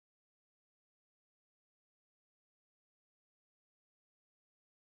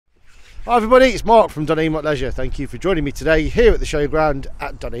Hi everybody, it's Mark from Don Amott Leisure. Thank you for joining me today here at the showground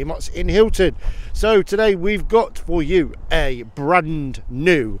at Don Amott's in Hilton. So today we've got for you a brand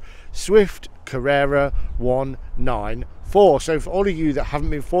new Swift Carrera 194. So for all of you that haven't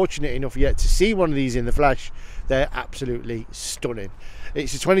been fortunate enough yet to see one of these in the flesh, they're absolutely stunning.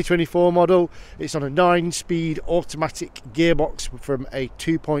 It's a 2024 model. It's on a 9-speed automatic gearbox from a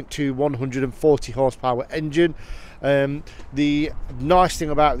 2.2 140 horsepower engine. The nice thing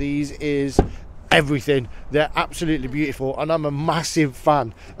about these is everything. They're absolutely beautiful and I'm a massive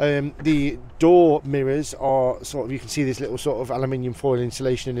fan. The door mirrors are sort of, you can see this little sort of aluminium foil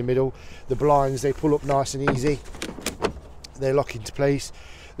insulation in the middle. The blinds, they pull up nice and easy. They lock into place.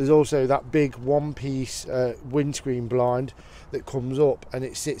 There's also that big one-piece windscreen blind that comes up and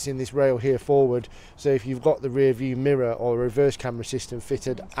it sits in this rail here forward. So if you've got the rear view mirror or reverse camera system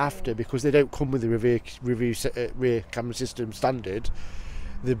fitted after, because they don't come with the rear camera system standard,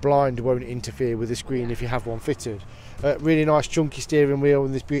 the blind won't interfere with the screen if you have one fitted. Really nice chunky steering wheel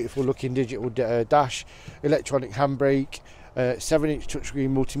and this beautiful looking digital dash, electronic handbrake, 7-inch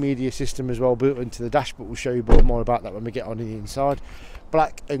touchscreen multimedia system as well built into the dash, but we'll show you more about that when we get on the inside.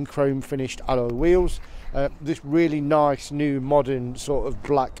 Black and chrome finished alloy wheels. This really nice new modern sort of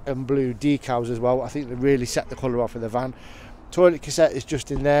black and blue decals as well. I think they really set the colour off of the van. Toilet cassette is just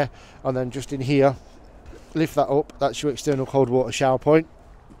in there, and then just in here, lift that up, that's your external cold water shower point.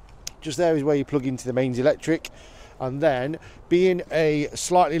 Just there is where you plug into the mains electric. And then, being a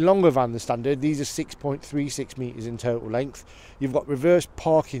slightly longer van than standard, these are 6.36 metres in total length. You've got reverse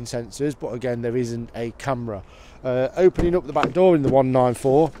parking sensors, but again there isn't a camera. Opening up the back door in the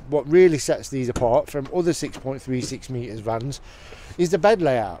 194, what really sets these apart from other 6.36 metres vans is the bed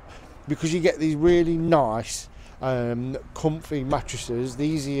layout, because you get these really nice comfy mattresses.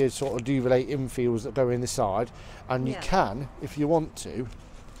 These are sort of duvet infills that go in the side, and you can, if you want to,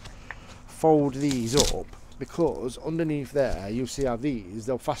 fold these up, because underneath there you'll see how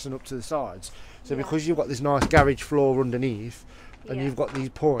they'll fasten up to the sides. So because you've got this nice garage floor underneath and you've got these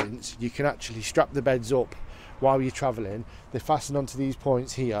points, you can actually strap the beds up while you're travelling. They fasten onto these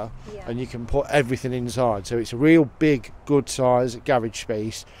points here and you can put everything inside. So it's a real big, good size garage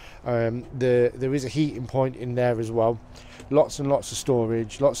space. There is a heating point in there as well. Lots and lots of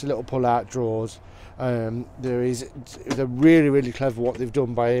storage, lots of little pull-out drawers. They're really clever what they've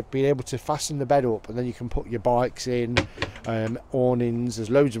done by being able to fasten the bed up, and then you can put your bikes in, awnings. There's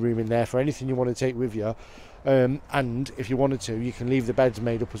loads of room in there for anything you want to take with you. And if you wanted to, you can leave the beds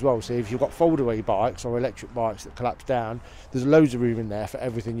made up as well. So if you've got foldaway bikes or electric bikes that collapse down, there's loads of room in there for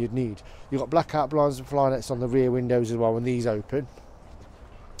everything you'd need. You've got blackout blinds and fly nets on the rear windows as well, and these open.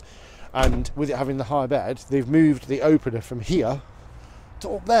 And with it having the high bed, they've moved the opener from here to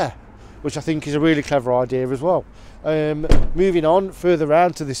up there, which I think is a really clever idea as well. Moving on further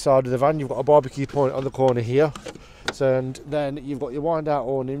around to this side of the van, you've got a barbecue point on the corner here. So, and then you've got your wind out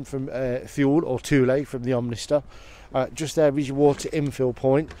awning from Fuel or Thule from the Omnister. Just there is your water infill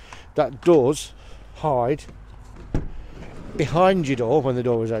point that does hide behind your door when the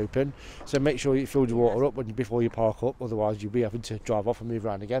door is open, so make sure you fill your water up before you park up, otherwise you'll be having to drive off and move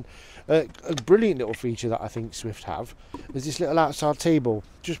around again. A brilliant little feature that I think Swift have is this little outside table.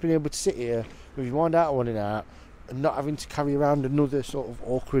 Just being able to sit here with your wind out awning out and not having to carry around another sort of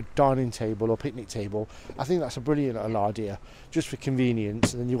awkward dining table or picnic table. I think that's a brilliant little idea, just for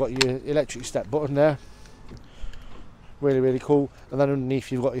convenience. And then you've got your electric step button there. Really cool. And then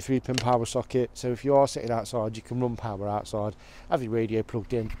underneath you've got your 3-pin power socket, so if you are sitting outside you can run power outside, have your radio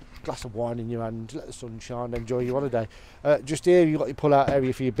plugged in, glass of wine in your hand, let the sun shine, enjoy your holiday. Just here you've got your pull out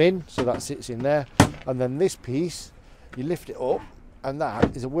area for your bin, so that sits in there. And then this piece, you lift it up, and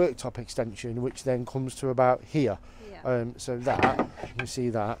that is a worktop extension which then comes to about here. So that, you see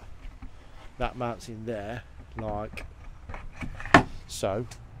that mounts in there like so.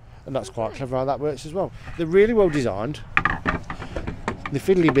 And that's quite clever how that works as well. They're really well designed. The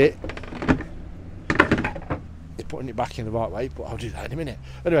fiddly bit is putting it back in the right way, but I'll do that in a minute.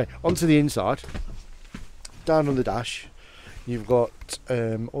 Anyway, onto the inside. Down on the dash, you've got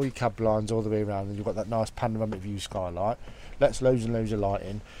all your cab blinds all the way around, and you've got that nice panoramic view skylight. Lets loads and loads of light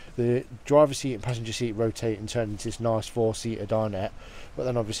in. The driver's seat and passenger seat rotate and turn into this nice 4-seater dinette. But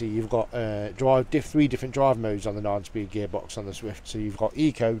then obviously you've got 3 different drive modes on the 9-speed gearbox on the Swift. So you've got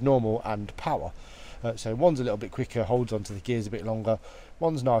Eco, Normal and Power. So one's a little bit quicker, holds onto the gears a bit longer.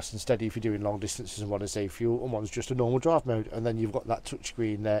 One's nice and steady if you're doing long distances and want to save fuel. And one's just a normal drive mode. And then you've got that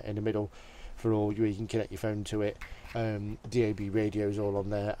touchscreen there in the middle for all you can connect your phone to it. DAB radios all on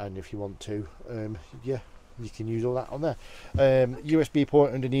there, and if you want to, you can use all that on there. USB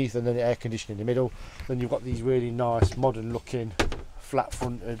port underneath, and then the air conditioning in the middle. Then you've got these really nice modern looking flat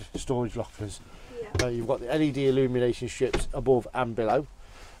fronted storage lockers. Yeah. You've got the LED illumination strips above and below,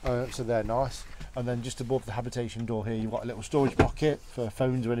 so they're nice. And then just above the habitation door here, you've got a little storage pocket for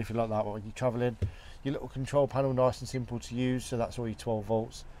phones or anything like that when you're travelling. Your little control panel, nice and simple to use, so that's all your 12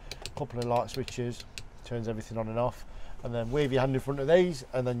 volts. A couple of light switches, turns everything on and off. And then wave your hand in front of these,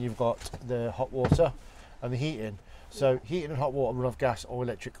 and then you've got the hot water and the heating. So heating and hot water run off gas or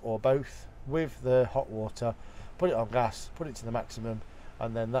electric or both. With the hot water, put it on gas, put it to the maximum,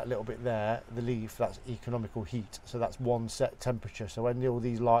 and then that little bit there, the leaf, that's economical heat, so that's one set temperature. So when all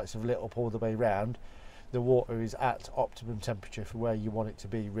these lights have lit up all the way round, the water is at optimum temperature for where you want it to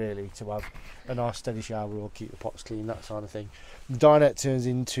be, really, to have a nice steady shower or keep the pots clean, that kind of thing. The dinette turns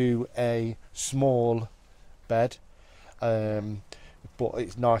into a small bed, but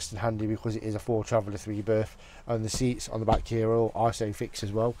it's nice and handy because it is a 4 traveller 3 berth, and the seats on the back here are all ISOFIX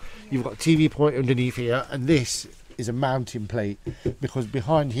as well. You've got a TV point underneath here, and this is a mounting plate because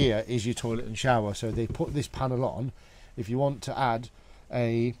behind here is your toilet and shower, so they put this panel on. If you want to add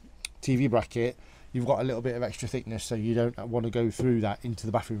a TV bracket, you've got a little bit of extra thickness, so you don't want to go through that into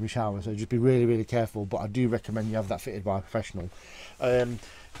the bathroom and shower, so just be really careful, but I do recommend you have that fitted by a professional.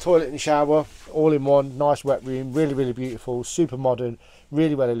 Toilet and shower all in one, nice wet room, really beautiful, super modern,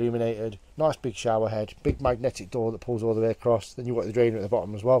 really well illuminated, nice big shower head, big magnetic door that pulls all the way across. Then you've got the drainer at the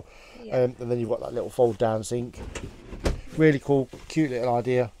bottom as well. Yeah. And then you've got that little fold down sink. Really cool, cute little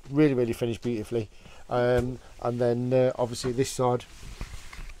idea, really finished beautifully. And then obviously this side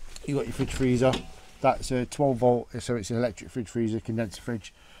you've got your fridge freezer. That's a 12 volt, so it's an electric fridge freezer, condenser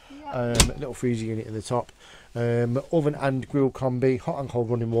fridge. Yeah. Little freezer unit at the top. Oven and grill combi, hot and cold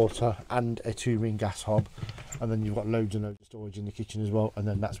running water, and a 2-ring gas hob. And then you've got loads and loads of storage in the kitchen as well, and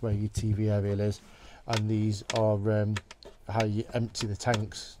then that's where your TV area is. And these are how you empty the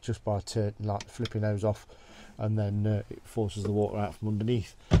tanks, just by like flipping those off, and then it forces the water out from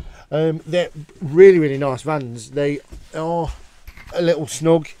underneath. They're really nice vans. They are a little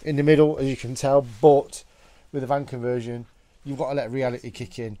snug in the middle, as you can tell, but with a van conversion you've got to let reality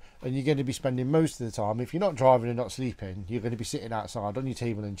kick in, and you're going to be spending most of the time, if you're not driving and not sleeping, you're going to be sitting outside on your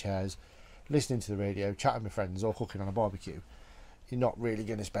table and chairs, listening to the radio, chatting with friends, or cooking on a barbecue. You're not really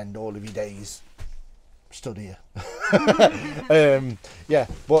going to spend all of your days studying. Yeah,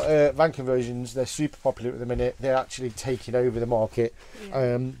 but van conversions, they're super popular at the minute. They're actually taking over the market.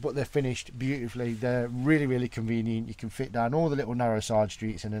 Yeah. But they're finished beautifully. They're really convenient. You can fit down all the little narrow side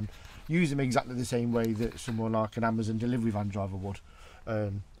streets in them, use them exactly the same way that someone like an Amazon delivery van driver would,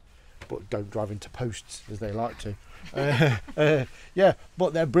 but don't drive into posts as they like to. Yeah,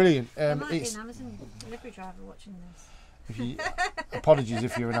 but they're brilliant. There might be an Amazon delivery driver watching this. Apologies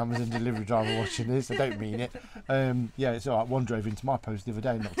if you're an Amazon delivery driver watching this, I don't mean it. Yeah, it's alright, one drove into my post the other day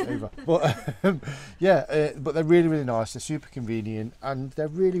and knocked it over. But yeah, but they're really nice, they're super convenient, and they're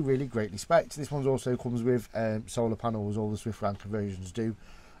really greatly spec'd. This one also comes with solar panels, all the Swift van conversions do,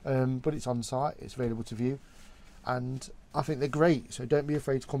 but it's on site, it's available to view, and I think they're great, so don't be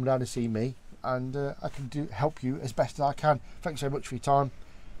afraid to come down and see me, and I can help you as best as I can. Thanks so much for your time,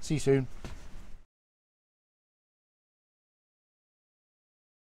 see you soon.